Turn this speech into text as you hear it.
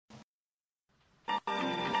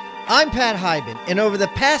I'm Pat Hiban, and over the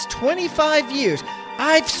past 25 years,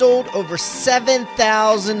 I've sold over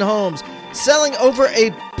 7,000 homes, selling over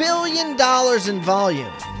 $1 billion in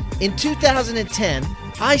volume. In 2010,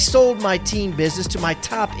 I sold my teen business to my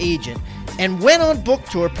top agent and went on book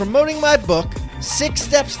tour promoting my book, 6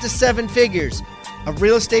 Steps to 7 Figures, a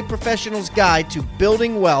real estate professional's guide to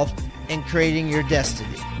building wealth and creating your destiny.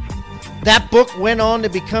 That book went on to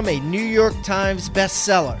become a New York Times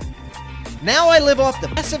bestseller. Now I live off the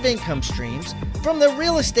passive income streams from the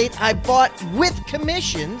real estate I bought with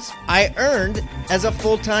commissions I earned as a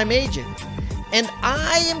full-time agent. And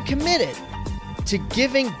I am committed to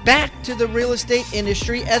giving back to the real estate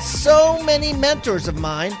industry as so many mentors of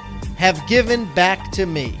mine have given back to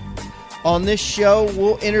me. On this show,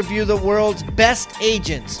 we'll interview the world's best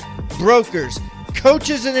agents, brokers,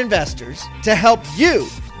 coaches, and investors to help you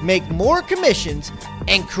make more commissions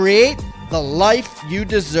and create the life you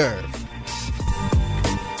deserve.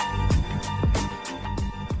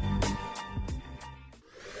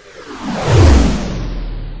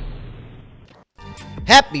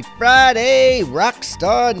 Happy Friday,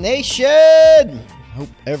 Rockstar Nation! Hope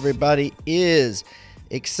everybody is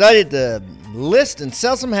excited to list and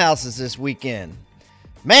sell some houses this weekend.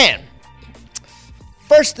 Man,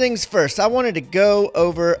 first things first, I wanted to go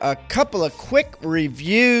over a couple of quick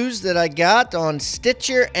reviews that I got on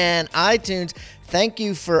Stitcher and iTunes. Thank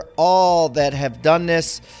you for all that have done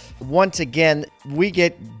this. Once again, we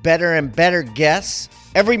get better and better guests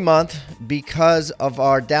every month because of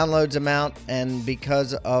our downloads amount and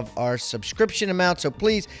because of our subscription amount. So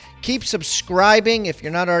please keep subscribing if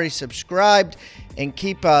you're not already subscribed, and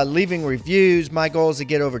keep leaving reviews. My goal is to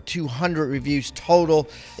get over 200 reviews total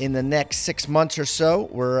in the next 6 months or so.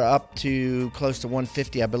 We're up to close to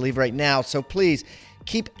 150, I believe, right now. So please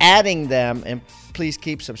keep adding them, and please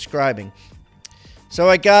keep subscribing. So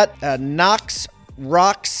I got Knox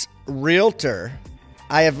Rocks Realtor.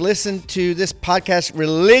 I have listened to this podcast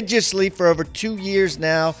religiously for over 2 years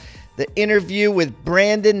now. The interview with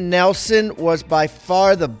Brandon Nelson was by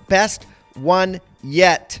far the best one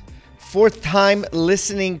yet. 4th time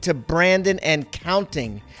listening to Brandon and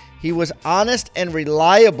counting. He was honest and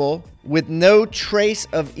reliable with no trace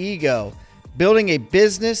of ego. Building a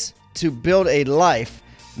business to build a life,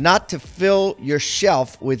 not to fill your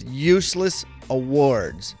shelf with useless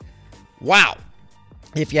awards. Wow.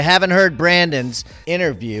 If you haven't heard Brandon's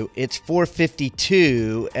interview, it's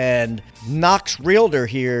 452, and Knox Realtor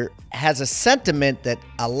here has a sentiment that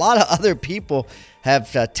a lot of other people have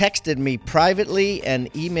texted me privately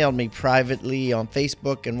and emailed me privately on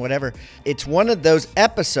Facebook and whatever. It's one of those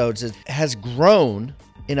episodes that has grown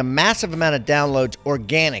in a massive amount of downloads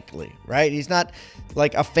organically, right? He's not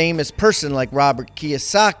like a famous person like Robert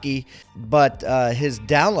Kiyosaki, but his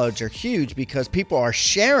downloads are huge because people are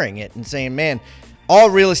sharing it and saying, man, all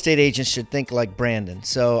real estate agents should think like Brandon.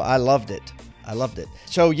 So I loved it.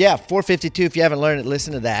 So yeah, 452, if you haven't learned it,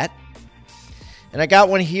 listen to that. And I got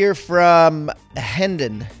one here from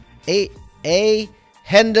Hendon, A.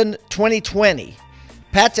 Hendon 2020.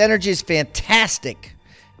 Pat's energy is fantastic,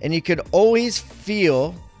 and you could always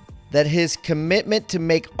feel that his commitment to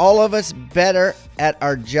make all of us better at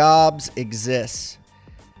our jobs exists.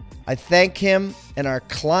 I thank him, and our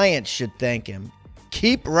clients should thank him.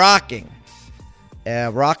 Keep rocking.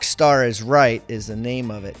 Rockstar is Right is the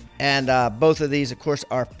name of it. And both of these, of course,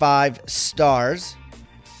 are 5 stars.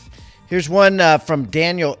 Here's one from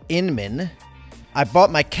Daniel Inman. I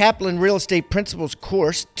bought my Kaplan Real Estate Principles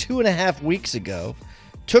course 2.5 weeks ago.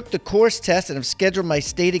 Took the course test and have scheduled my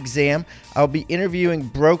state exam. I'll be interviewing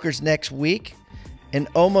brokers next week, and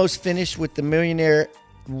almost finished with the Millionaire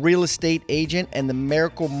Real Estate Agent and the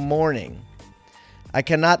Miracle Morning. I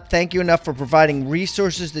cannot thank you enough for providing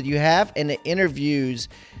resources that you have and the interviews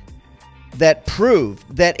that prove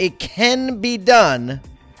that it can be done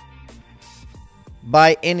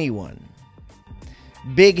by anyone.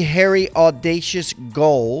 Big, hairy, audacious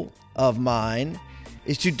goal of mine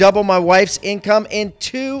is to double my wife's income in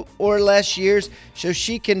 2 or less years so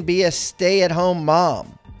she can be a stay-at-home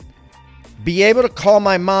mom. Be able to call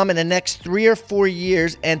my mom in the next 3 or 4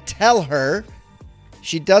 years and tell her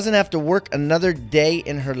she doesn't have to work another day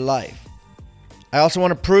in her life. I also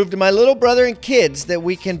want to prove to my little brother and kids that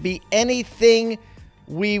we can be anything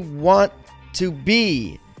we want to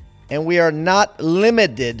be, and we are not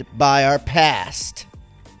limited by our past.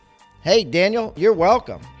 Hey, Daniel, you're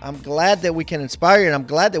welcome. I'm glad that we can inspire you, and I'm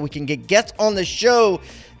glad that we can get guests on the show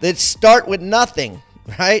that start with nothing,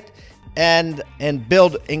 right? And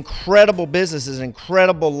build incredible businesses,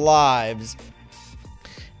 incredible lives.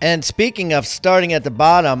 And speaking of starting at the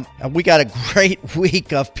bottom, we got a great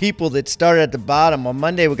week of people that started at the bottom. On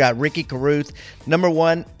Monday, we got Ricky Carruth, number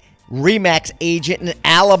 1 RE/MAX agent in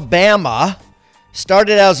Alabama.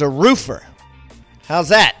 Started out as a roofer. How's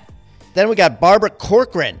that? Then we got Barbara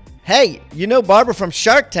Corcoran. Hey, you know Barbara from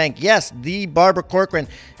Shark Tank. Yes, the Barbara Corcoran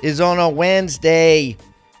is on a Wednesday.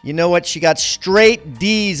 You know what? She got straight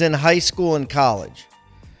D's in high school and college.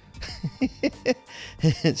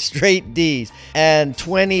 Straight D's. And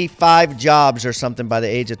 25 jobs or something by the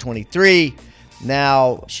age of 23.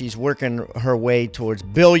 Now she's working her way towards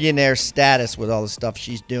billionaire status with all the stuff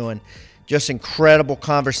she's doing. Just incredible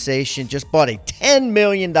conversation. Just bought a $10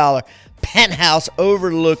 million penthouse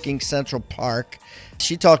overlooking Central Park.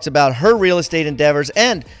 She talks about her real estate endeavors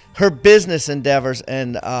and her business endeavors,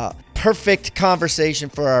 and perfect conversation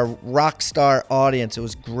for our rock star audience. It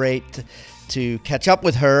was great to catch up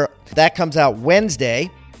with her. That comes out Wednesday.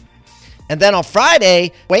 And then on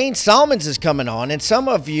Friday, Wayne Solomons is coming on. And some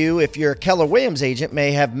of you, if you're a Keller Williams agent,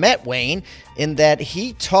 may have met Wayne in that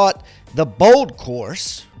he taught the BOLD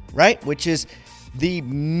course, right? Which is the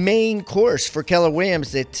main course for Keller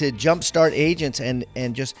Williams to jumpstart agents and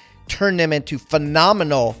just turn them into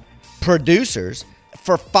phenomenal producers.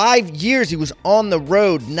 For 5 years, he was on the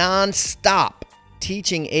road nonstop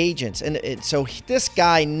teaching agents. And so this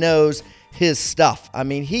guy knows his stuff. I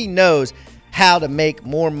mean, he knows how to make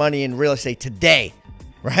more money in real estate today,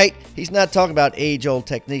 right? He's not talking about age-old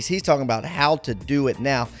techniques. He's talking about how to do it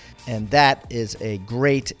now. And that is a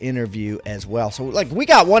great interview as well. So, we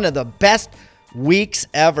got one of the best weeks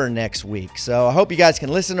ever next week. So I hope you guys can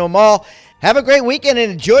listen to them all. Have a great weekend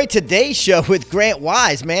and enjoy today's show with Grant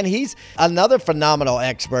Wise, man. He's another phenomenal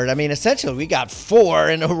expert. I mean, essentially, we got 4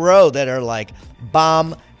 in a row that are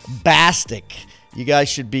bombastic. You guys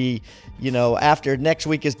should be, after next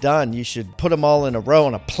week is done, you should put them all in a row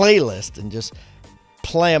on a playlist and just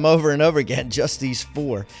play them over and over again, just these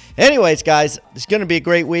 4. Anyways, guys, it's going to be a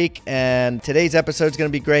great week, and today's episode is going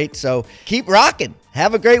to be great. So keep rocking.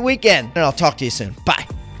 Have a great weekend, and I'll talk to you soon. Bye.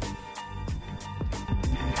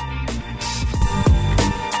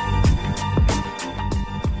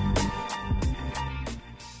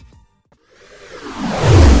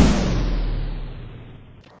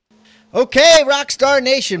 Okay, Rockstar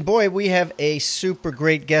Nation. Boy, we have a super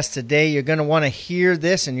great guest today. You're going to want to hear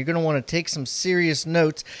this, and you're going to want to take some serious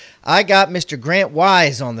notes. I got Mr. Grant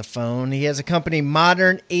Wise on the phone. He has a company,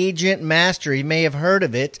 Modern Agent Master. You may have heard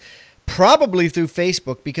of it, probably through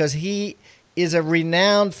Facebook, because he is a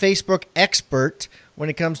renowned Facebook expert when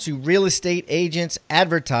it comes to real estate agents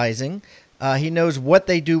advertising. He knows what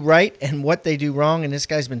they do right and what they do wrong, and this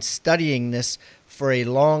guy's been studying this for a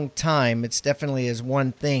long time. It's definitely is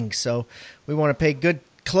one thing. So we want to pay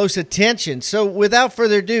close attention. So without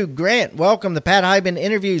further ado, Grant, welcome to Pat Hiban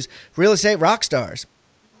Interviews Real Estate Rockstars.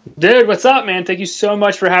 Dude, what's up, man? Thank you so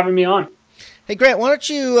much for having me on. Hey, Grant, why don't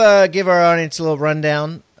you give our audience a little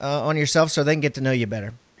rundown on yourself so they can get to know you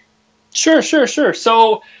better? Sure.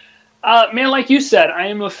 So, man, like you said, I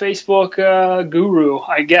am a Facebook guru,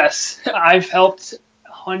 I guess. I've helped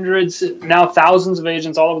hundreds, now thousands of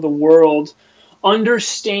agents all over the world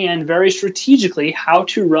understand very strategically how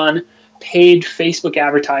to run paid Facebook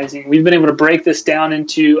advertising. We've been able to break this down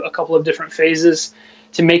into a couple of different phases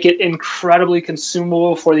to make it incredibly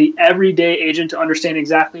consumable for the everyday agent to understand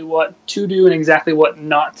exactly what to do and exactly what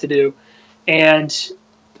not to do. And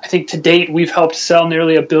I think to date, we've helped sell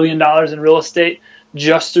nearly $1 billion in real estate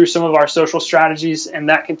just through some of our social strategies, and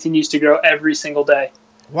that continues to grow every single day.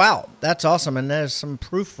 Wow, that's awesome, and there's some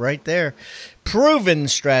proof right there. Proven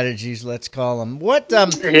strategies, let's call them.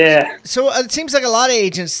 Yeah. So it seems like a lot of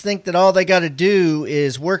agents think that all they got to do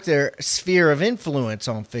is work their sphere of influence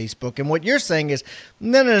on Facebook, and what you're saying is,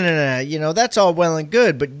 no, that's all well and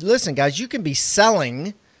good, but listen, guys, you can be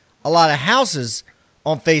selling a lot of houses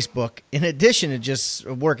on Facebook in addition to just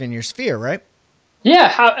working your sphere, right? Yeah,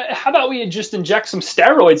 how about we just inject some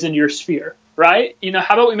steroids into your sphere, right?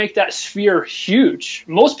 How about we make that sphere huge?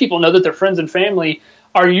 Most people know that their friends and family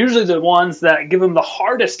are usually the ones that give them the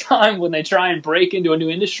hardest time when they try and break into a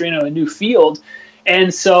new industry and a new field.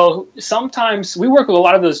 And so sometimes we work with a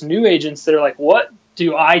lot of those new agents that are like, what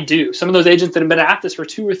do I do? Some of those agents that have been at this for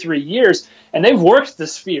 2 or 3 years, and they've worked the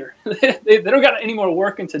sphere. they don't got any more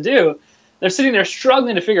working to do. They're sitting there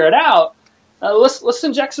struggling to figure it out. Let's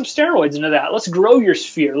inject some steroids into that. Let's grow your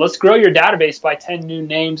sphere. Let's grow your database by 10 new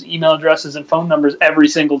names, email addresses, and phone numbers every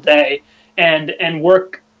single day, and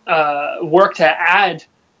work to add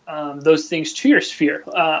those things to your sphere.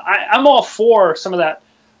 I'm all for some of that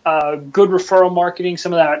good referral marketing,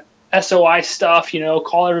 some of that SOI stuff.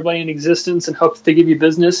 Call everybody in existence and hope that they give you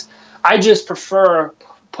business. I just prefer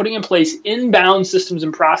putting in place inbound systems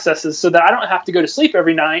and processes so that I don't have to go to sleep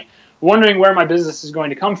every night wondering where my business is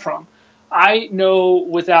going to come from. I know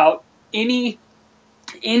without any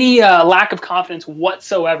lack of confidence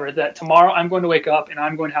whatsoever that tomorrow I'm going to wake up and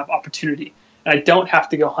I'm going to have opportunity and I don't have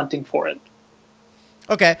to go hunting for it.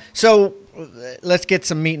 Okay, so let's get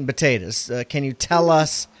some meat and potatoes. Can you tell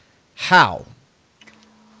us how?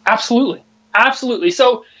 Absolutely. Absolutely.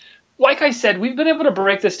 So, like I said, we've been able to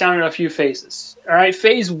break this down in a few phases. All right,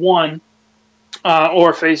 phase one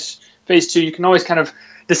or phase two, you can always kind of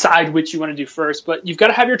decide which you want to do first, but you've got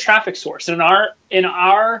to have your traffic source. And in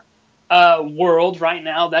our world right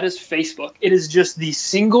now, that is Facebook. It is just the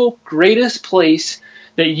single greatest place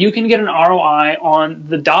that you can get an ROI on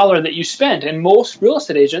the dollar that you spend. And most real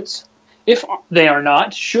estate agents, if they are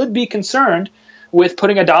not, should be concerned with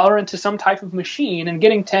putting $1 into some type of machine and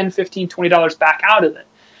getting $10, $15, $20 back out of it.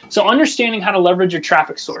 So understanding how to leverage your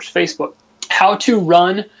traffic source, Facebook, how to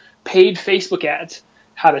run paid Facebook ads,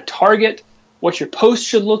 how to target, what your posts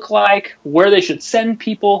should look like, where they should send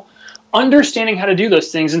people, understanding how to do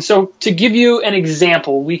those things. And so to give you an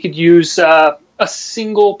example, we could use a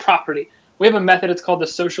single property. We have a method, it's called the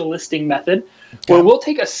social listing method, where we'll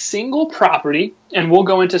take a single property and we'll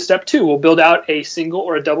go into step two. We'll build out a single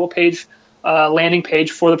or a double page landing page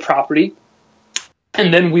for the property.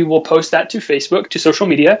 And then we will post that to Facebook, to social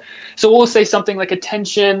media. So we'll say something like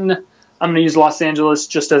attention, I'm going to use Los Angeles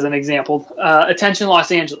just as an example. Attention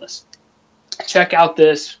Los Angeles. Check out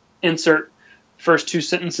this, insert first two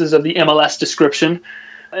sentences of the MLS description,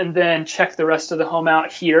 and then check the rest of the home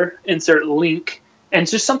out here, insert link. And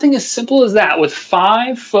it's just something as simple as that with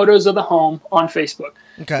 5 photos of the home on Facebook.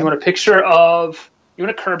 Okay. You want a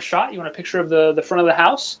curb shot, you want a picture of the front of the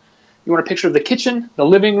house, you want a picture of the kitchen, the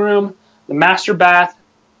living room, the master bath,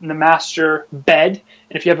 and the master bed.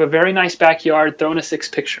 And if you have a very nice backyard, throw in a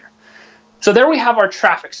 6th picture. So there we have our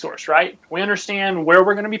traffic source, right? We understand where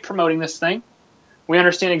we're going to be promoting this thing. We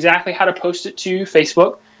understand exactly how to post it to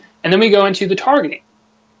Facebook. And then we go into the targeting.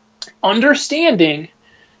 Understanding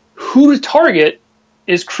who to target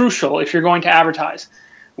is crucial if you're going to advertise.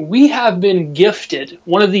 We have been gifted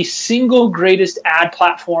one of the single greatest ad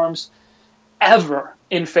platforms ever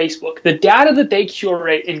in Facebook. The data that they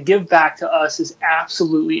curate and give back to us is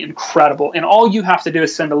absolutely incredible. And all you have to do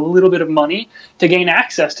is spend a little bit of money to gain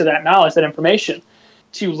access to that knowledge, that information,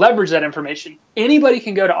 to leverage that information. Anybody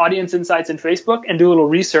can go to Audience Insights in Facebook and do a little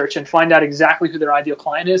research and find out exactly who their ideal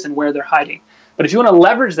client is and where they're hiding. But if you want to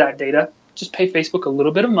leverage that data, just pay Facebook a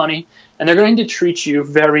little bit of money and they're going to treat you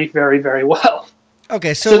very, very, very well.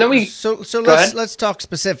 Okay, so then let's talk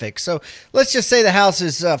specifics. So let's just say the house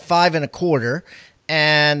is 5 1/4,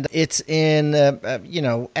 and it's in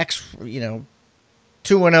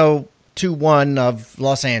 21021 of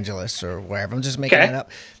Los Angeles or wherever. I'm just making that up.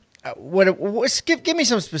 Give me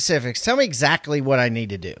some specifics. Tell me exactly what I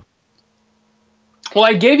need to do. Well,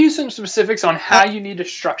 I gave you some specifics on how you need to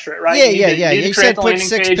structure it, right? Yeah. You said put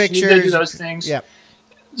 6 pictures. You need to do those things. Yeah.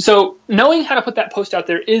 So knowing how to put that post out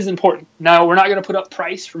there is important. Now, we're not going to put up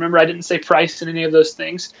price. Remember, I didn't say price in any of those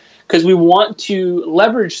things because we want to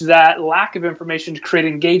leverage that lack of information to create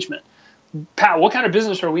engagement. Pat, what kind of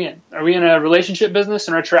business are we in? Are we in a relationship business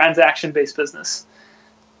or a transaction-based business?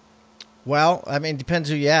 Well, I mean, it depends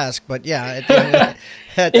who you ask, but yeah.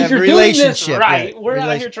 If you're doing this right, we're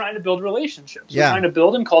out here trying to build relationships. Yeah. We're trying to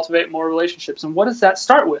build and cultivate more relationships. And what does that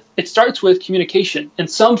start with? It starts with communication in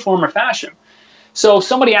some form or fashion. So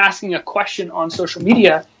somebody asking a question on social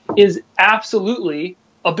media is absolutely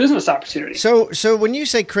a business opportunity. So when you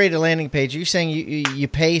say create a landing page, are you saying you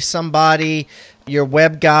pay somebody, your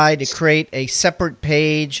web guy, to create a separate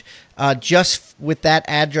page just with that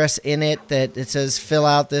address in it that it says fill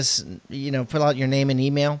out your name and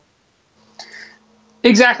email?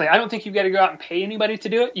 Exactly. I don't think you've got to go out and pay anybody to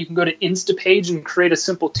do it. You can go to Instapage and create a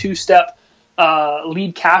simple 2-step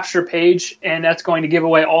lead capture page, and that's going to give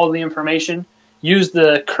away all the information. Use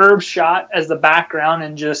the curb shot as the background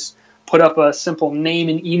and just put up a simple name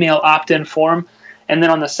and email opt-in form. And then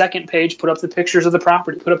on the second page, put up the pictures of the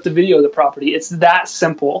property, put up the video of the property. It's that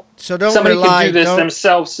simple. So somebody can do this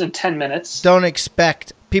themselves in 10 minutes. Don't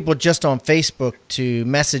expect people just on Facebook to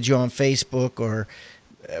message you on Facebook or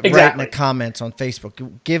write in the comments on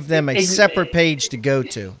Facebook. Give them a separate page to go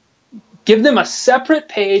to. Give them a separate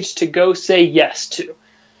page to go say yes to.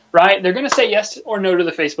 Right? They're going to say yes or no to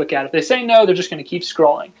the Facebook ad. If they say no, they're just going to keep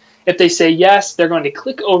scrolling. If they say yes, they're going to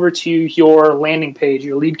click over to your landing page,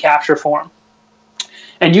 your lead capture form.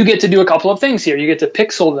 And you get to do a couple of things here. You get to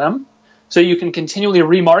pixel them so you can continually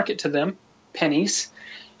remarket to them, pennies.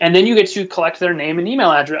 And then you get to collect their name and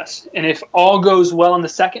email address. And if all goes well on the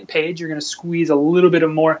second page, you're going to squeeze a little bit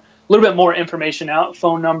more information out,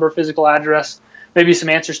 phone number, physical address, maybe some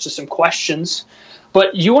answers to some questions.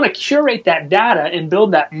 But you want to curate that data and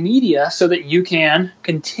build that media so that you can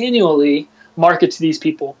continually market to these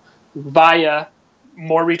people via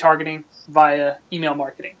more retargeting, via email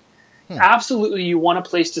marketing. Absolutely, you want a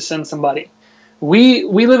place to send somebody. We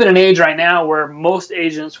live in an age right now where most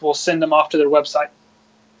agents will send them off to their website.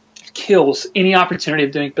 It kills any opportunity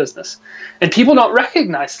of doing business. And people don't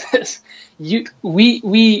recognize this.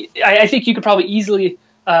 I think you could probably easily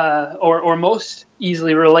or most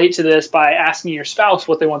easily relate to this by asking your spouse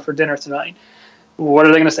what they want for dinner tonight. What are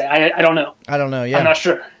they going to say? I don't know. I don't know. Yeah. I'm not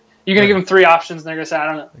sure. You're going to give them 3 options, and they're going to say, I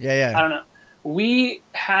don't know. Yeah. I don't know. We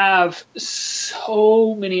have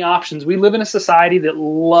so many options. We live in a society that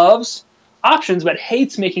loves options but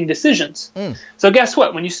hates making decisions. So guess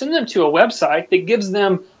what? When you send them to a website that gives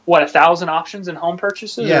them 1,000 options in home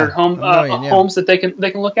purchases or homes that they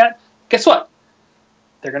can look at, guess what?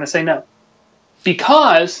 They're going to say no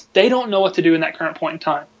because they don't know what to do in that current point in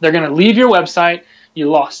time. They're going to leave your website.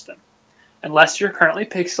 You lost them unless you're currently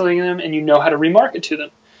pixeling them and you know how to remarket to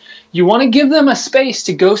them. You want to give them a space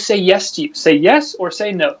to go say yes to you. Say yes or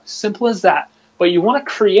say no. Simple as that. But you want to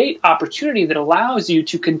create opportunity that allows you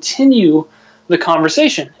to continue the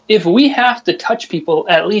conversation. If we have to touch people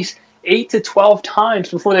at least 8 to 12 times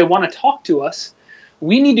before they want to talk to us,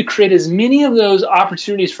 we need to create as many of those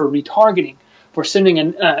opportunities for retargeting, for sending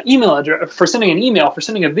an email address, for sending an email, for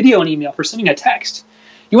sending a video and email, for sending a text.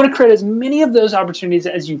 You want to create as many of those opportunities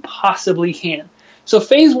as you possibly can. So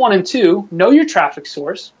phase 1 and 2, know your traffic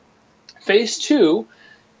source. Phase 2,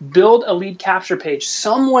 build a lead capture page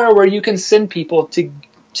somewhere where you can send people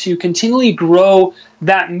to continually grow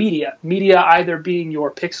that media either being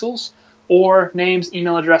your pixels or names,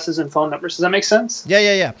 email addresses, and phone numbers. Does that make sense?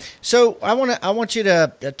 Yeah. So I want you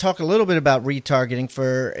to talk a little bit about retargeting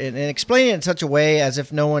and explain it in such a way as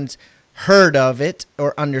if no one's heard of it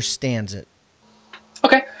or understands it.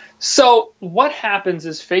 Okay. So what happens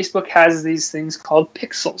is Facebook has these things called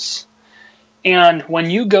pixels. And when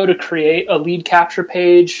you go to create a lead capture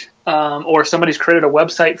page or somebody's created a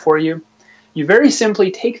website for you, you very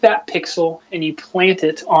simply take that pixel and you plant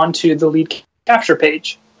it onto the lead capture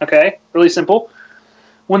page. Okay, really simple.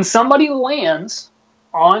 When somebody lands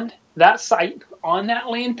on that site, on that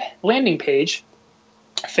landing page,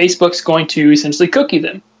 Facebook's going to essentially cookie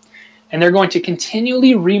them. And they're going to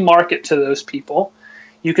continually remarket to those people.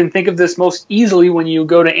 You can think of this most easily when you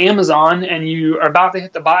go to Amazon and you are about to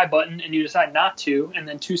hit the buy button and you decide not to, and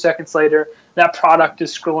then 2 seconds later, that product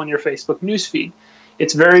is scrolling your Facebook newsfeed.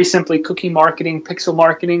 It's very simply cookie marketing, pixel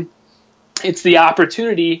marketing. It's the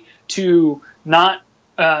opportunity to not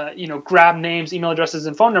grab names, email addresses,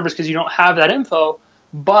 and phone numbers because you don't have that info,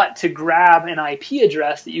 but to grab an IP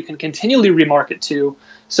address that you can continually remarket to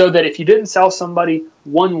so that if you didn't sell somebody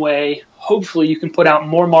one way, hopefully you can put out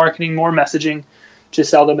more marketing, more messaging, to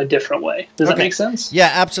sell them a different way. Does that make sense? Yeah,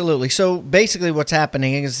 absolutely. So basically what's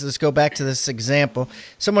happening is, let's go back to this example.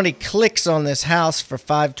 Somebody clicks on this house for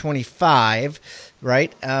 $525,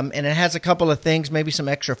 right? And it has a couple of things, maybe some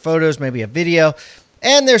extra photos, maybe a video.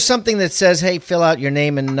 And there's something that says, hey, fill out your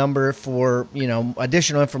name and number for,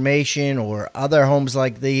 additional information or other homes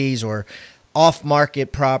like these or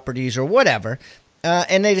off-market properties or whatever.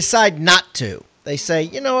 And they decide not to. They say,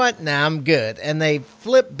 you know what? Nah, I'm good. And they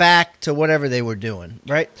flip back to whatever they were doing,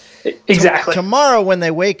 right? Exactly. Tomorrow when they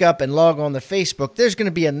wake up and log on to Facebook, there's going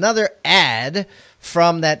to be another ad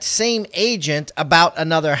from that same agent about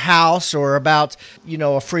another house or about,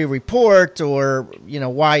 a free report or,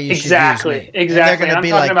 why you should use me. Exactly. And they're going to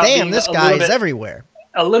be like, damn, this guy is everywhere.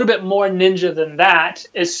 A little bit more ninja than that.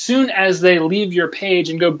 As soon as they leave your page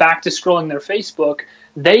and go back to scrolling their Facebook,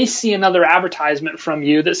 they see another advertisement from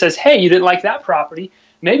you that says, hey, you didn't like that property.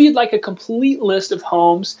 Maybe you'd like a complete list of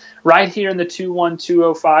homes right here in the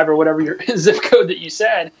 21205 or whatever your zip code that you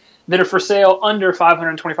said that are for sale under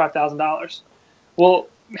 $525,000. Well,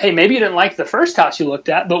 hey, maybe you didn't like the first house you looked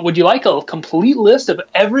at, but would you like a complete list of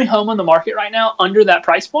every home on the market right now under that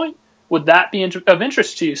price point? Would that be of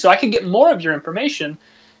interest to you? So I could get more of your information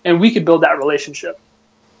and we could build that relationship.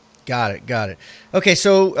 Got it. Okay,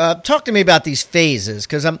 so talk to me about these phases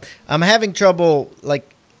because I'm having trouble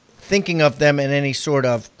thinking of them in any sort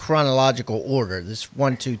of chronological order. This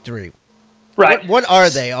 1, 2, 3. Right. What are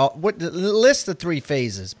they? List the 3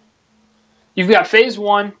 phases. You've got phase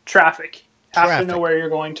 1, traffic. Have to know where you're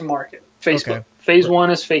going to market. Facebook. Okay. Phase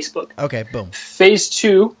 1 is Facebook. Okay, boom. Phase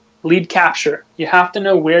 2, lead capture. You have to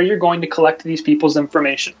know where you're going to collect these people's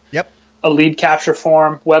information. Yep. A lead capture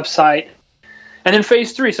form, website. And then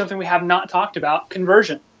phase 3, something we have not talked about,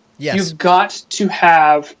 conversion. Yes. You've got to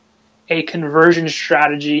have a conversion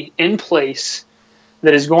strategy in place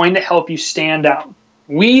that is going to help you stand out.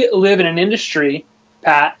 We live in an industry,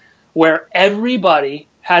 Pat, where everybody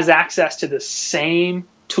has access to the same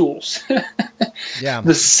tools. Yeah.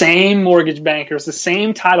 The same mortgage bankers, the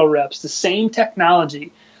same title reps, the same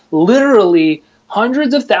technology, literally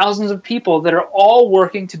hundreds of thousands of people that are all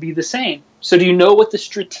working to be the same. So do you know what the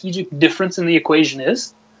strategic difference in the equation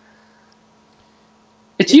is?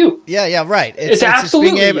 It's you. Yeah, right. It's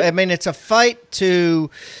absolutely being able, you. I mean, it's a fight to.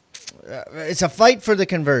 It's a fight for the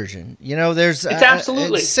conversion. You know, there's It's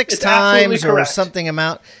absolutely six it's absolutely times or correct. something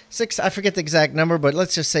amount. Six, I forget the exact number, but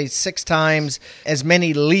let's just say 6 times as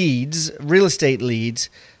many leads, real estate leads,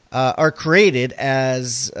 are created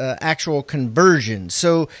as actual conversions.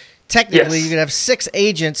 So technically, Yes. you could have 6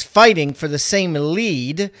 agents fighting for the same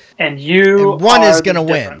lead, And you and one are is the going to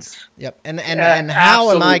win. difference. Yep. And how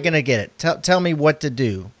am I absolutely. going to get it? Tell me what to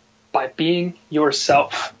do. By being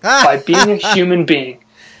yourself, by being a human being.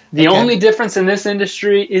 The Okay. only difference in this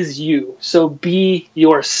industry is you. So be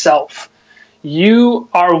yourself. You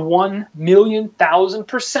are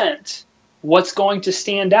 1,000,000% what's going to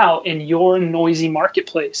stand out in your noisy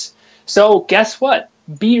marketplace. So guess what?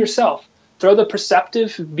 Be yourself. Throw the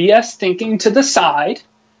perceptive BS thinking to the side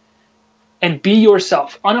and be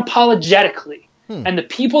yourself unapologetically. And the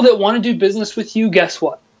people that want to do business with you, guess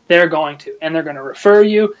what? They're going to. And they're going to refer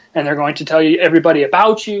you, and they're going to tell you everybody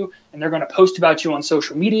about you, and they're going to post about you on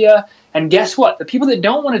social media. And guess what? The people that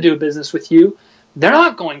don't want to do business with you, they're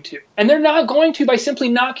not going to. And they're not going to by simply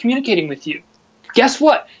not communicating with you. Guess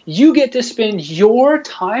what? You get to spend your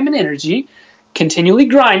time and energy continually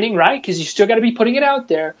grinding, right? Because you still got to be putting it out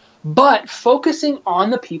there, but focusing on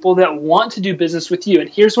the people that want to do business with you. And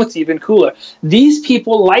here's what's even cooler. These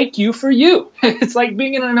people like you for you. It's like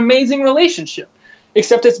being in an amazing relationship,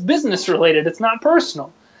 except it's business related. It's not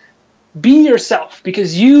personal. Be yourself,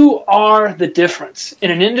 because you are the difference in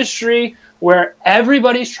an industry where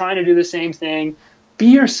everybody's trying to do the same thing. Be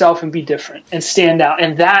yourself and be different and stand out.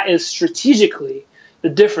 And that is strategically the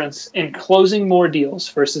difference in closing more deals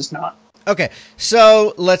versus not. Okay,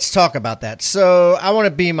 so let's talk about that. So I want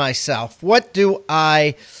to be myself. What do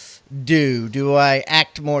I do? Do I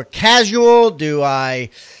act more casual? Do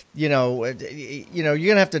I, you're going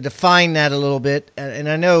to have to define that a little bit. And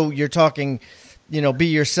I know you're talking, be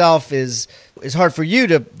yourself is hard for you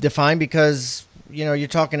to define because, you're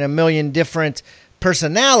talking a million different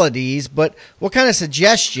personalities. But what kind of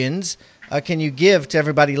suggestions can you give to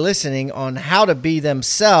everybody listening on how to be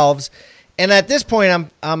themselves? And at this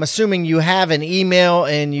point, I'm assuming you have an email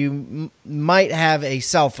and you might have a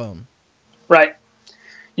cell phone. Right.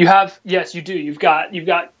 Yes, you do. You've got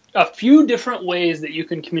a few different ways that you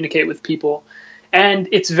can communicate with people. And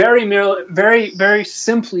it's very, very, very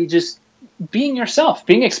simply just being yourself,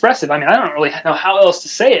 being expressive. I mean, I don't really know how else to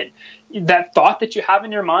say it. That thought that you have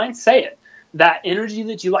in your mind, say it. That energy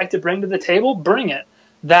that you like to bring to the table, bring it.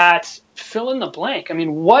 That fill in the blank. I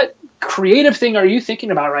mean, what creative thing are you thinking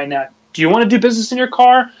about right now? Do you want to do business in your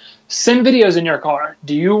car? Send videos in your car.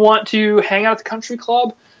 Do you want to hang out at the country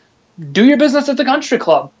club? Do your business at the country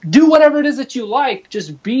club. Do whatever it is that you like.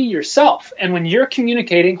 Just be yourself. And when you're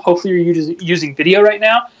communicating, hopefully you're using video right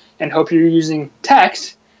now, and hope you're using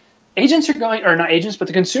text, agents are going, or not agents, but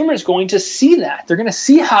the consumer is going to see that. They're going to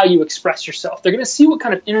see how you express yourself. They're going to see what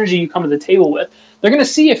kind of energy you come to the table with. They're going to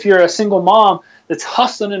see if you're a single mom that's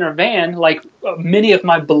hustling in her van, like many of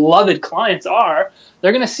my beloved clients are.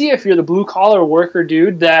 They're going to see if you're the blue-collar worker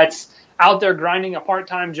dude that's out there grinding a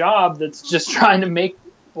part-time job that's just trying to make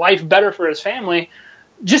life better for his family.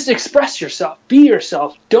 Just express yourself. Be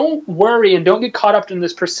yourself. Don't worry and don't get caught up in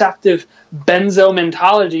this perceptive benzo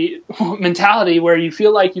mentality where you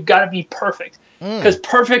feel like you've got to be perfect. Because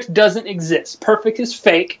perfect doesn't exist. Perfect is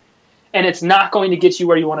fake, and it's not going to get you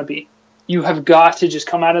where you want to be. You have got to just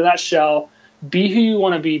come out of that shell, be who you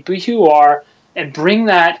want to be who you are, and bring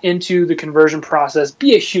that into the conversion process.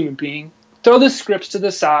 Be a human being. Throw the scripts to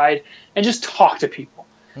the side and just talk to people.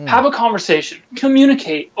 Have a conversation.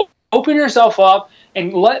 Communicate. Open yourself up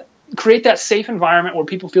and create that safe environment where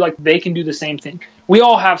people feel like they can do the same thing. We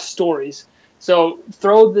all have stories. So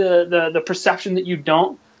throw the perception that you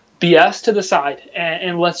don't BS to the side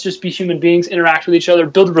and let's just be human beings, interact with each other,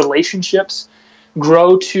 build relationships,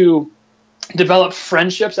 grow to develop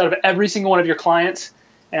friendships out of every single one of your clients.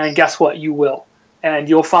 And guess what? You will. And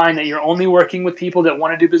you'll find that you're only working with people that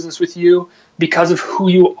want to do business with you because of who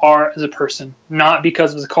you are as a person, not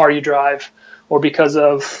because of the car you drive or because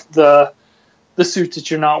of the suits that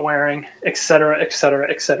you're not wearing, et cetera, et cetera,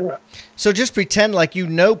 et cetera. So just pretend like you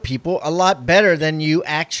know people a lot better than you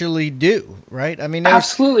actually do, right? I mean,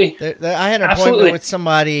 absolutely. I had an appointment with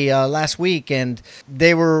somebody last week, and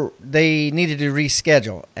they needed to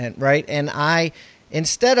reschedule, and I,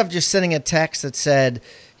 instead of just sending a text that said,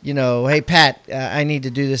 hey, Pat, I need to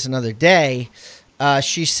do this another day,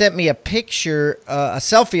 she sent me a picture, a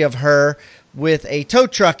selfie of her with a tow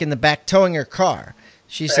truck in the back towing her car.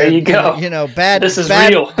 She said, "There you go. Bad. This is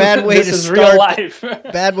bad, real. Bad way this to is start. Real life.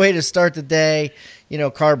 Bad way to start the day.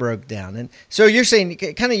 Car broke down." And so you're saying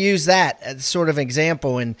kind of use that as sort of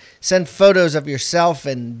example and send photos of yourself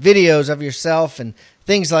and videos of yourself and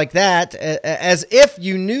things like that as if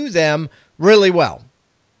you knew them really well.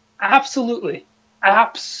 Absolutely.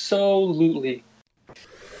 Absolutely.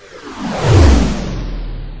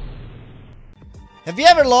 Have you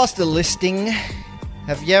ever lost a listing?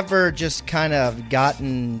 Have you ever just kind of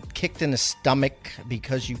gotten kicked in the stomach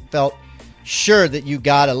because you felt sure that you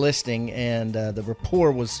got a listing and the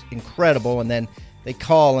rapport was incredible, and then they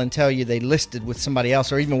call and tell you they listed with somebody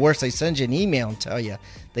else, or even worse, they send you an email and tell you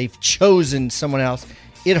they've chosen someone else?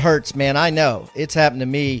 It hurts, man. I know. It's happened to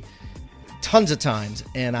me tons of times,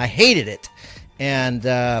 and I hated it. And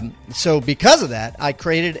so because of that, I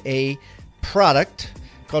created a product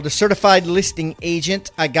called a Certified Listing Agent.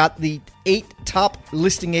 I got the 8 top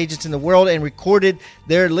listing agents in the world and recorded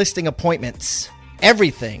their listing appointments.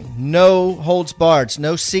 Everything. No holds barred.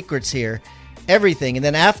 No secrets here. Everything. And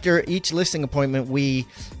then after each listing appointment, we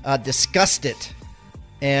discussed it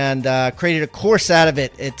and created a course out of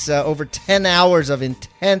it. It's over 10 hours of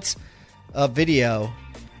intense video.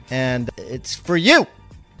 And it's for you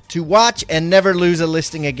to watch and never lose a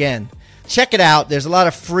listing again. Check it out. There's a lot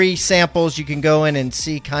of free samples. You can go in and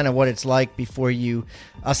see kind of what it's like before you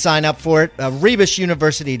sign up for it.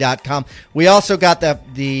 RebusUniversity.com. We also got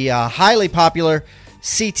the highly popular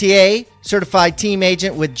CTA, Certified Team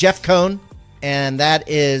Agent, with Jeff Cohn. And that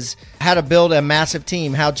is how to build a massive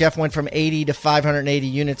team, how Jeff went from 80 to 580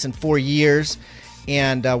 units in 4 years,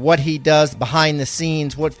 and what he does behind the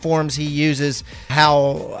scenes, what forms he uses,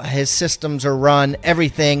 how his systems are run,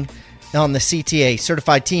 everything on the CTA,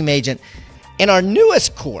 Certified Team Agent. And our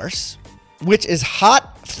newest course, which is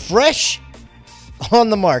hot, fresh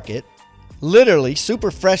on the market, literally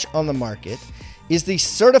super fresh on the market, is the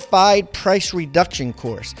Certified Price Reduction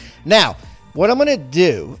course. Now, what I'm going to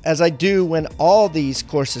do, as I do when all these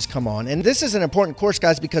courses come on, and this is an important course,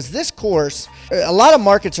 guys, because this course, a lot of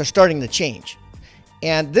markets are starting to change.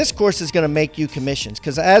 And this course is going to make you commissions,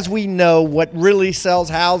 because as we know, what really sells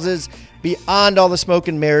houses beyond all the smoke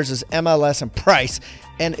and mirrors is MLS and price.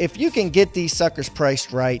 And if you can get these suckers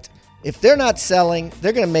priced right, if they're not selling,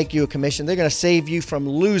 they're going to make you a commission. They're going to save you from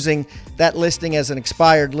losing that listing as an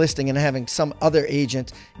expired listing and having some other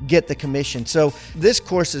agent get the commission. So this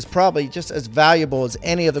course is probably just as valuable as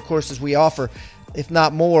any of the courses we offer, if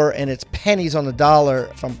not more, and it's pennies on the dollar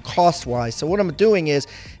from cost-wise. So what I'm doing is,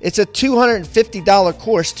 it's a $250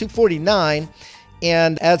 course, $249,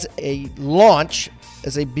 and as a launch,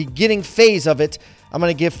 as a beginning phase of it, I'm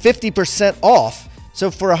going to give 50% off. So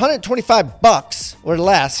for $125 or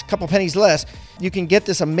less, a couple pennies less, you can get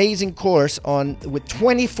this amazing course with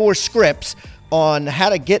 24 scripts on how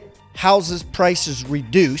to get houses prices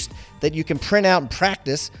reduced that you can print out and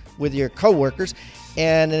practice with your coworkers.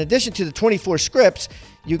 And in addition to the 24 scripts,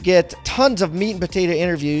 you get tons of meat and potato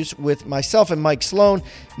interviews with myself and Mike Sloan.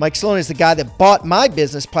 Mike Sloan is the guy that bought my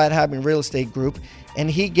business, Platt Hagman Real Estate Group, and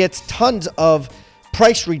he gets tons of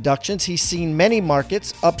price reductions. He's seen many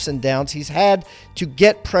markets, ups and downs. He's had to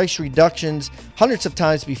get price reductions hundreds of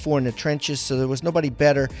times before in the trenches, so there was nobody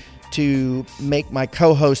better to make my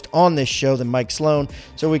co-host on this show than Mike Sloan.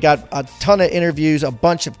 So we got a ton of interviews, a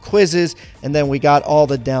bunch of quizzes, and then we got all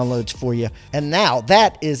the downloads for you. And now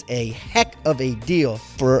that is a heck of a deal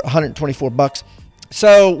for $124.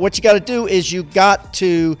 So what you got to do is you got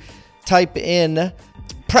to type in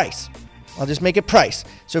price. I'll just make it price.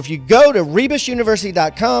 So if you go to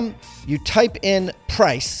RebusUniversity.com, you type in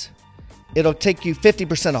price, it'll take you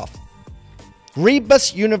 50% off.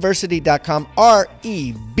 RebusUniversity.com,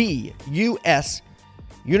 REBUS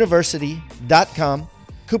University.com.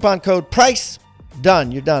 Coupon code PRICE.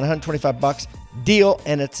 Done. You're done. $125 deal,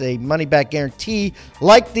 and it's a money back guarantee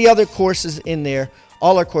like the other courses in there.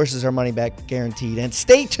 All our courses are money back guaranteed. And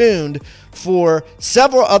stay tuned for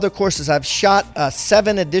several other courses. I've shot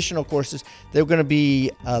 7 additional courses. They're going to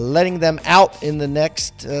be letting them out in the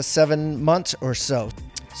next 7 months or so.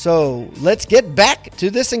 So let's get back to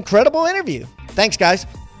this incredible interview. Thanks, guys.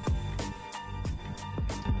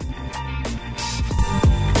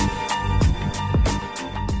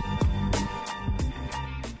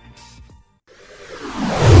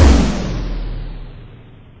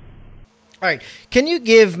 All right. Can you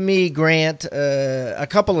give me, Grant, a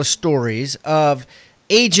couple of stories of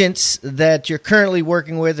agents that you're currently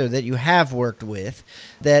working with or that you have worked with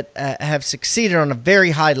that have succeeded on a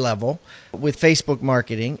very high level with Facebook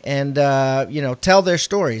marketing, and tell their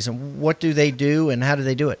stories and what do they do and how do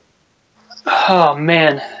they do it? Oh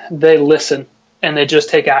man, they listen and they just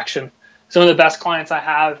take action. Some of the best clients I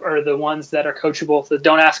have are the ones that are coachable, that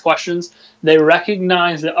don't ask questions. They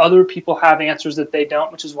recognize that other people have answers that they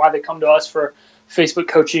don't, which is why they come to us for Facebook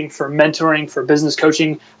coaching, for mentoring, for business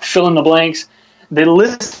coaching, fill in the blanks. They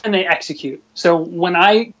listen and they execute. So when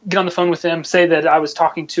I get on the phone with them, say that I was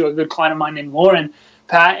talking to a good client of mine named Lauren,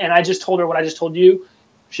 Pat, and I just told her what I just told you,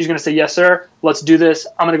 she's going to say, yes, sir, let's do this.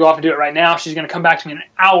 I'm going to go off and do it right now. She's going to come back to me in an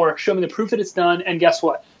hour, show me the proof that it's done. And guess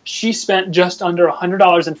what? She spent just under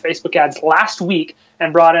 $100 in Facebook ads last week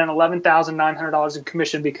and brought in $11,900 in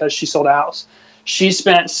commission because she sold a house. She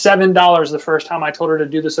spent $7 the first time I told her to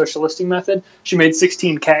do the social listing method. She made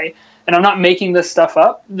 $16K. And I'm not making this stuff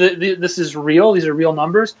up. This is real. These are real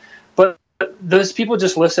numbers. But those people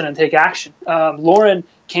just listen and take action. Lauren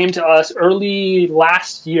came to us early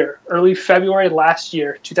February last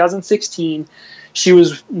year, 2016. She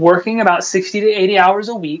was working about 60 to 80 hours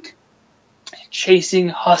a week, chasing,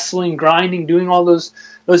 hustling, grinding, doing all those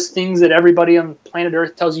things that everybody on planet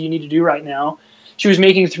Earth tells you need to do right now. She was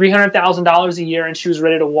making $300,000 a year, and she was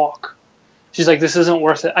ready to walk. She's like, this isn't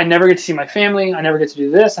worth it. I never get to see my family. I never get to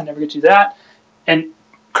do this. I never get to do that. And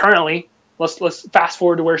currently, let's fast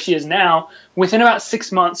forward to where she is now. Within about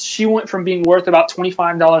 6 months, she went from being worth about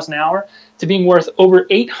 $25 an hour to being worth over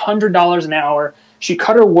 $800 an hour. She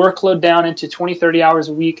cut her workload down into 20, 30 hours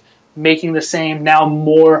a week, making the same, now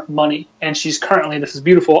more money. And she's currently, this is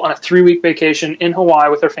beautiful, on a 3-week vacation in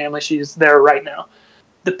Hawaii with her family. She's there right now.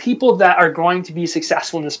 The people that are going to be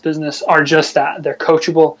successful in this business are just that. They're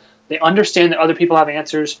coachable. They understand that other people have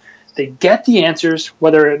answers. They get the answers,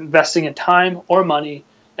 whether investing in time or money,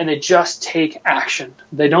 and they just take action.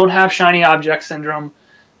 They don't have shiny object syndrome.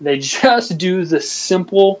 They just do the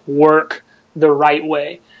simple work the right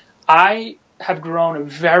way. I have grown a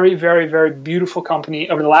very, very, very beautiful company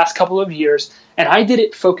over the last couple of years, and I did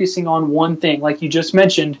it focusing on one thing, like you just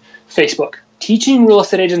mentioned, Facebook. Teaching real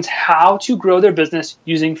estate agents how to grow their business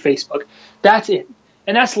using Facebook. That's it.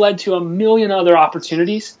 And that's led to a million other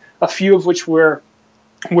opportunities, a few of which we're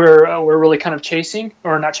really kind of chasing,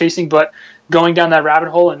 or not chasing, but going down that rabbit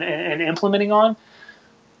hole and implementing on.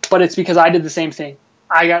 But it's because I did the same thing.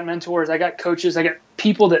 I got mentors, I got coaches, I got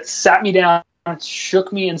people that sat me down,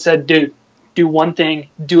 shook me and said, dude, do one thing,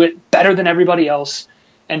 do it better than everybody else,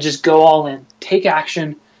 and just go all in. Take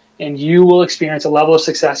action, and you will experience a level of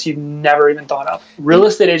success you've never even thought of. Real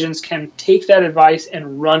estate agents can take that advice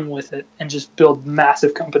and run with it and just build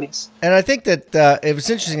massive companies. And I think that it was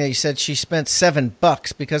interesting that you said she spent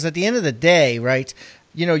 $7, because at the end of the day, right,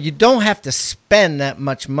 you don't have to spend that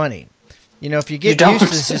much money. If you get used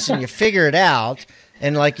to this and you figure it out,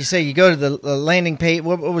 and like you say, you go to the landing page,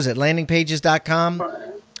 what was it, landingpages.com?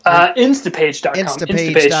 Instapage.com.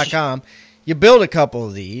 Instapage.com. You build a couple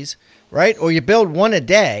of these, right? Or you build one a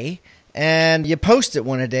day and you post it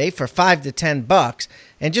one a day for $5 to $10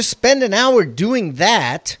 and just spend an hour doing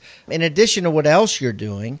that in addition to what else you're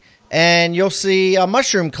doing. And you'll see a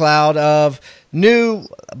mushroom cloud of new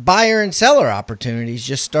buyer and seller opportunities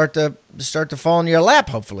just start to fall in your lap,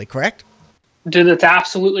 hopefully, correct? Dude, that's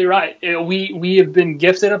absolutely right. We have been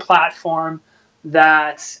gifted a platform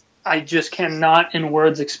that I just cannot in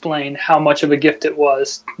words explain how much of a gift it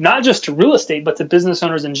was, not just to real estate, but to business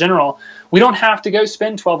owners in general. We don't have to go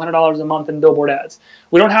spend $1,200 a month in billboard ads.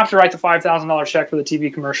 We don't have to write the $5,000 check for the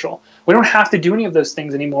TV commercial. We don't have to do any of those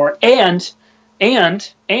things anymore. And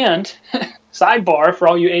sidebar for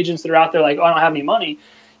all you agents that are out there like, oh, I don't have any money,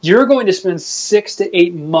 you're going to spend 6 to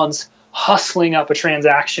 8 months hustling up a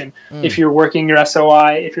transaction if you're working your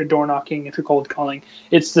SOI, if you're door knocking, if you're cold calling.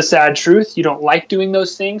 It's the sad truth. You don't like doing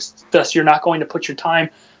those things, thus you're not going to put your time,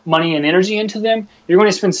 money, and energy into them. You're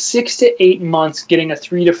going to spend 6 to 8 months getting a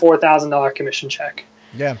 $3,000 to $4,000 commission check.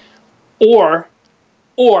 Yeah. Or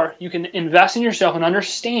you can invest in yourself and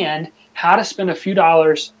understand how to spend a few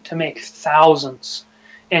dollars to make thousands.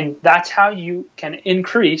 And that's how you can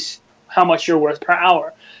increase how much you're worth per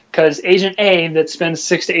hour. Because Agent A that spends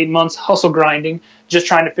 6 to 8 months hustle grinding, just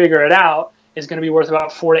trying to figure it out, is going to be worth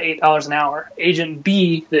about $4 to $8 an hour. Agent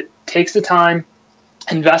B that takes the time,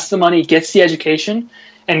 invests the money, gets the education,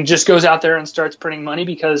 and just goes out there and starts printing money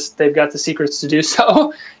because they've got the secrets to do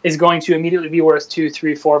so, is going to immediately be worth $200,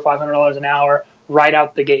 $300, $400, $500 an hour right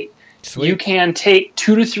out the gate. Sweet. You can take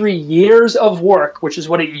 2 to 3 years of work, which is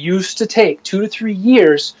what it used to take, 2 to 3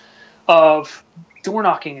 years of door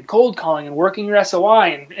knocking and cold calling and working your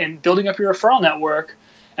SOI and building up your referral network,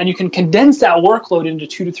 and you can condense that workload into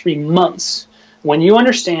 2 to 3 months when you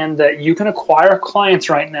understand that you can acquire clients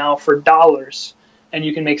right now for dollars and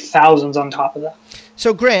you can make thousands on top of that.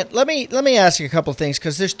 So Grant, let me ask you a couple of things,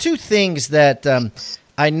 because there's two things that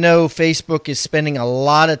I know Facebook is spending a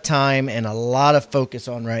lot of time and a lot of focus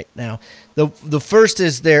on right now. The first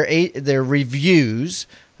is their reviews,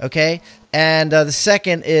 okay? And the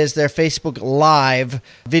second is their Facebook Live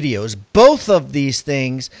videos. Both of these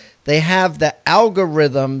things, they have the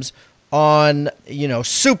algorithms on,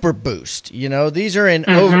 super boost. These are in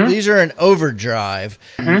overdrive,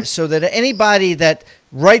 so that anybody that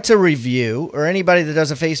writes a review or anybody that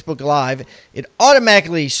does a Facebook Live, it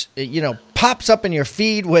automatically pops up in your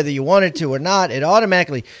feed whether you want it to or not. It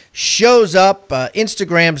automatically shows up.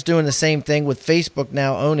 Instagram's doing the same thing with Facebook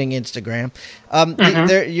now owning Instagram.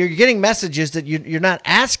 You're getting messages that you're not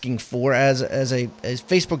asking for as a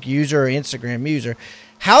Facebook user or Instagram user.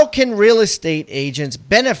 How can real estate agents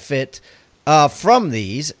benefit from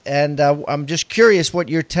these? And I'm just curious what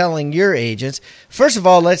you're telling your agents. First of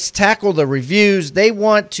all, let's tackle the reviews. They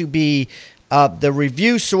want to be the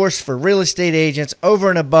review source for real estate agents over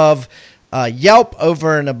and above Yelp,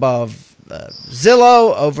 over and above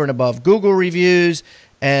Zillow, over and above Google reviews,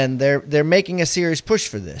 and they're making a serious push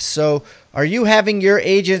for this. So are you having your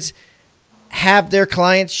agents have their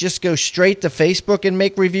clients just go straight to Facebook and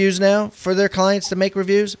make reviews now for their clients to make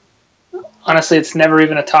reviews? Honestly, it's never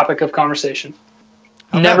even a topic of conversation.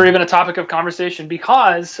 Okay. Never even a topic of conversation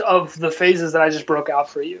because of the phases that I just broke out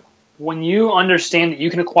for you. When you understand that you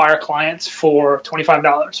can acquire clients for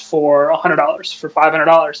 $25, for $100, for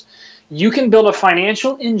 $500, you can build a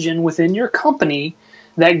financial engine within your company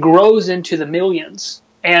that grows into the millions.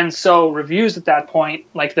 And so reviews at that point,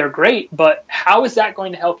 they're great, but how is that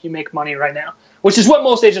going to help you make money right now? Which is what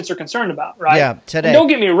most agents are concerned about, right? Yeah, today. And don't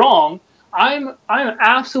get me wrong. I'm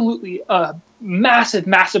absolutely a massive,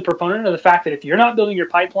 massive proponent of the fact that if you're not building your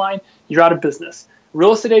pipeline, you're out of business.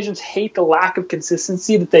 Real estate agents hate the lack of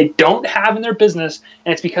consistency that they don't have in their business,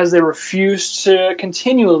 and it's because they refuse to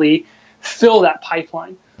continually fill that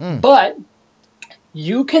pipeline. But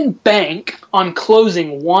you can bank on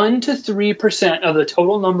closing 1% to 3% of the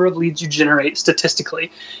total number of leads you generate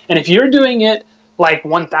statistically. And if you're doing it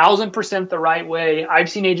 1,000% the right way, I've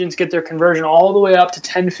seen agents get their conversion all the way up to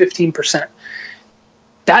 10, 15%.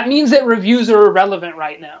 That means that reviews are irrelevant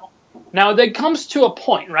right now. Now, that comes to a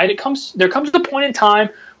point, right? There comes a point in time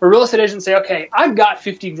where real estate agents say, okay, I've got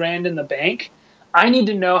 50 grand in the bank. I need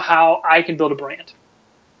to know how I can build a brand.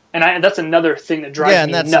 And that's another thing that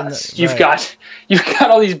drives me nuts. You've got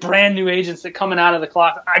all these brand new agents that coming out of the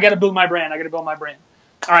clock. I got to build my brand.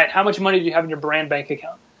 All right, how much money do you have in your brand bank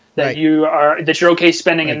account that you're okay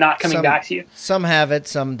spending and not coming back to you? Some have it,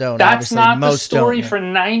 some don't. That's not the story for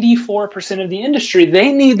 94% of the industry.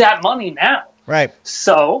 They need that money now. Right.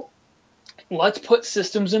 So let's put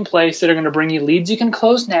systems in place that are going to bring you leads you can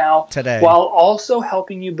close now today, while also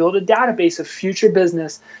helping you build a database of future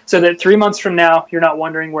business so that 3 months from now, you're not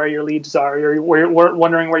wondering where your leads are. You're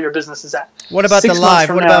wondering where your business is at. What about the live?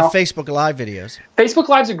 What about Facebook Live videos? Facebook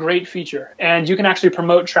Live is a great feature, and you can actually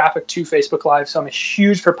promote traffic to Facebook Live, so I'm a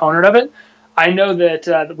huge proponent of it. I know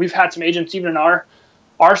that we've had some agents, even in our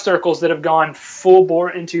circles, that have gone full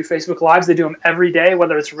bore into Facebook Lives. They do them every day,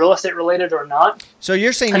 whether it's real estate related or not. So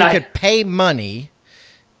you're saying you could pay money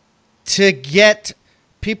to get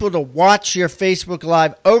people to watch your Facebook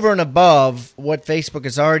Live over and above what Facebook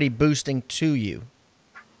is already boosting to you?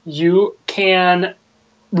 You can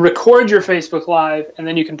record your Facebook Live, and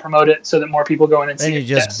then you can promote it so that more people go in and see it. Then you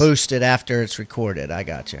just boost it after it's recorded. I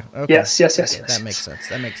got you. Okay. Yes. That makes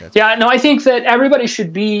sense. Yeah, no, I think that everybody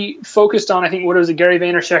should be focused on, what was it, Gary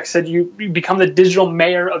Vaynerchuk said, you become the digital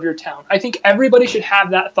mayor of your town. I think everybody should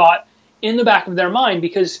have that thought in the back of their mind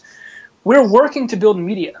because we're working to build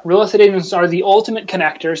media. Real estate agents are the ultimate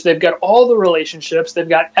connectors. They've got all the relationships. They've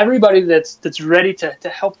got everybody that's ready to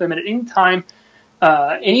help them at any time,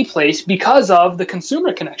 any place, because of the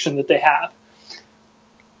consumer connection that they have.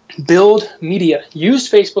 Build media. Use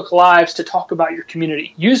Facebook Lives to talk about your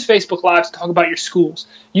community. Use Facebook Lives to talk about your schools.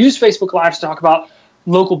 Use Facebook Lives to talk about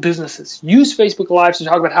local businesses. Use Facebook Lives to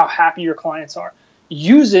talk about how happy your clients are.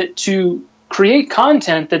 Use it to create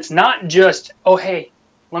content that's not just, oh, hey,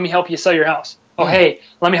 let me help you sell your house. Oh, hey,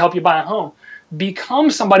 let me help you buy a home.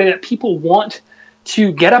 Become somebody that people want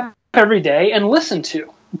to get up every day and listen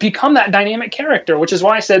to. Become that dynamic character, which is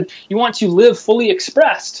why I said you want to live fully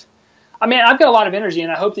expressed. I mean, I've got a lot of energy,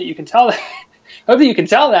 and I hope that you can tell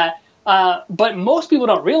that. But most people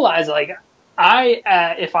don't realize,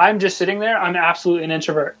 if I'm just sitting there, I'm absolutely an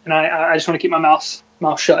introvert, and I just want to keep my mouth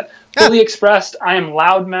shut. Fully expressed, I am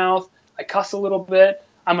loudmouth. I cuss a little bit.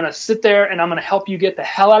 I'm going to sit there, and I'm going to help you get the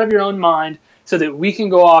hell out of your own mind so that we can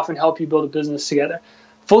go off and help you build a business together.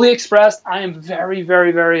 Fully expressed, I am very,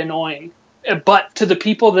 very, very annoying. But to the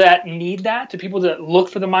people that need that, to people that look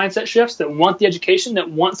for the mindset shifts, that want the education, that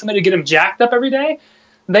want somebody to get them jacked up every day,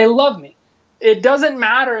 they love me. It doesn't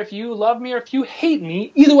matter if you love me or if you hate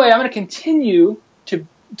me. Either way, I'm going to continue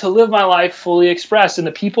to live my life fully expressed. And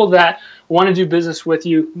the people that want to do business with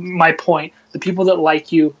you, my point, the people that like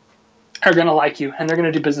you are going to like you, and they're going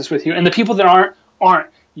to do business with you. And the people that aren't.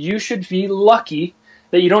 You should be lucky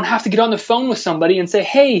that you don't have to get on the phone with somebody and say,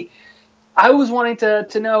 hey, I was wanting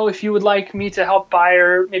to know if you would like me to help buy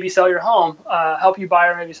or maybe sell your home, help you buy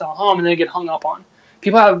or maybe sell a home, and then get hung up on.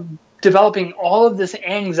 People have developing all of this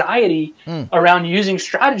anxiety around using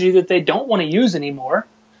strategy that they don't want to use anymore.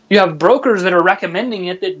 You have brokers that are recommending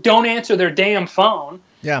it that don't answer their damn phone.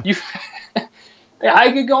 Yeah.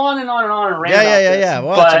 I could go on and on and on and rant about this. Yeah.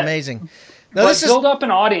 Well, it's amazing. Now, build up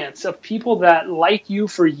an audience of people that like you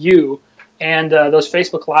for you, and those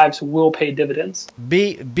Facebook Lives will pay dividends.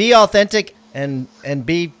 Be authentic and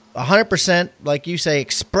be 100%, like you say,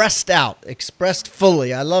 expressed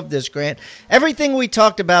fully. I love this, Grant. Everything we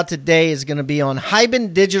talked about today is going to be on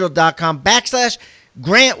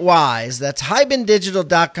hibandigital.com/GrantWise. That's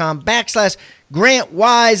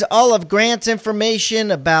hibandigital.com/GrantWise. All of Grant's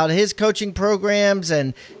information about his coaching programs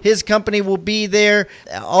and his company will be there.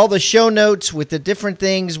 All the show notes with the different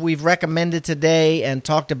things we've recommended today and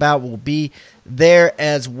talked about will be there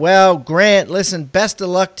as well. Grant, listen, best of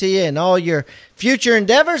luck to you in all your future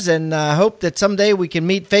endeavors, and I hope that someday we can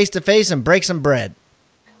meet face-to-face and break some bread.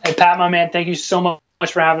 Hey, Pat, my man, thank you so much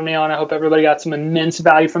for having me on. I hope everybody got some immense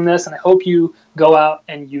value from this, and I hope you go out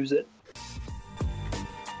and use it.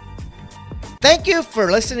 Thank you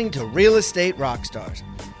for listening to Real Estate Rockstars.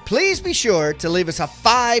 Please be sure to leave us a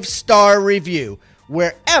 5-star review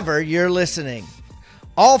wherever you're listening.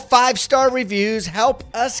 All 5-star reviews help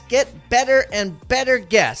us get better and better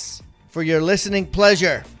guests for your listening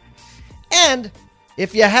pleasure. And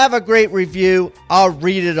if you have a great review, I'll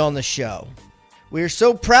read it on the show. We are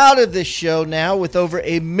so proud of this show now with over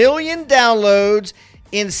 1 million downloads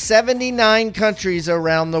in 79 countries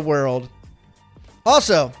around the world.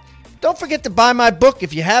 Also, don't forget to buy my book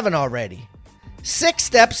if you haven't already. 6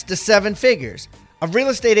 Steps to 7 Figures, a real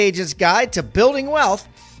estate agent's guide to building wealth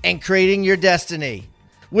and creating your destiny.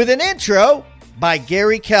 With an intro by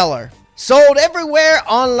Gary Keller. Sold everywhere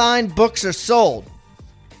online books are sold.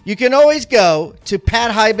 You can always go to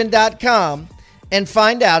pathiban.com and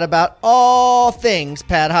find out about all things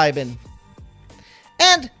Pat Hiban.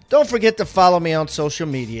 And don't forget to follow me on social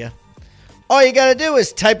media. All you got to do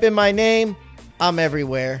is type in my name. I'm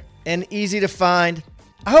everywhere and easy to find.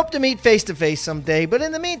 I hope to meet face-to-face someday, but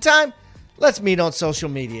in the meantime, let's meet on social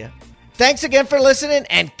media. Thanks again for listening,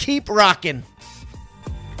 and keep rocking.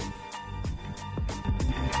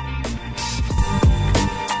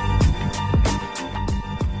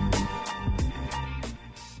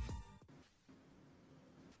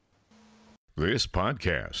 This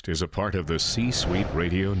podcast is a part of the C-Suite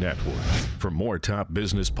Radio Network. For more top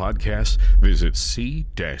business podcasts, visit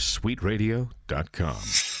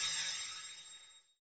c-suiteradio.com.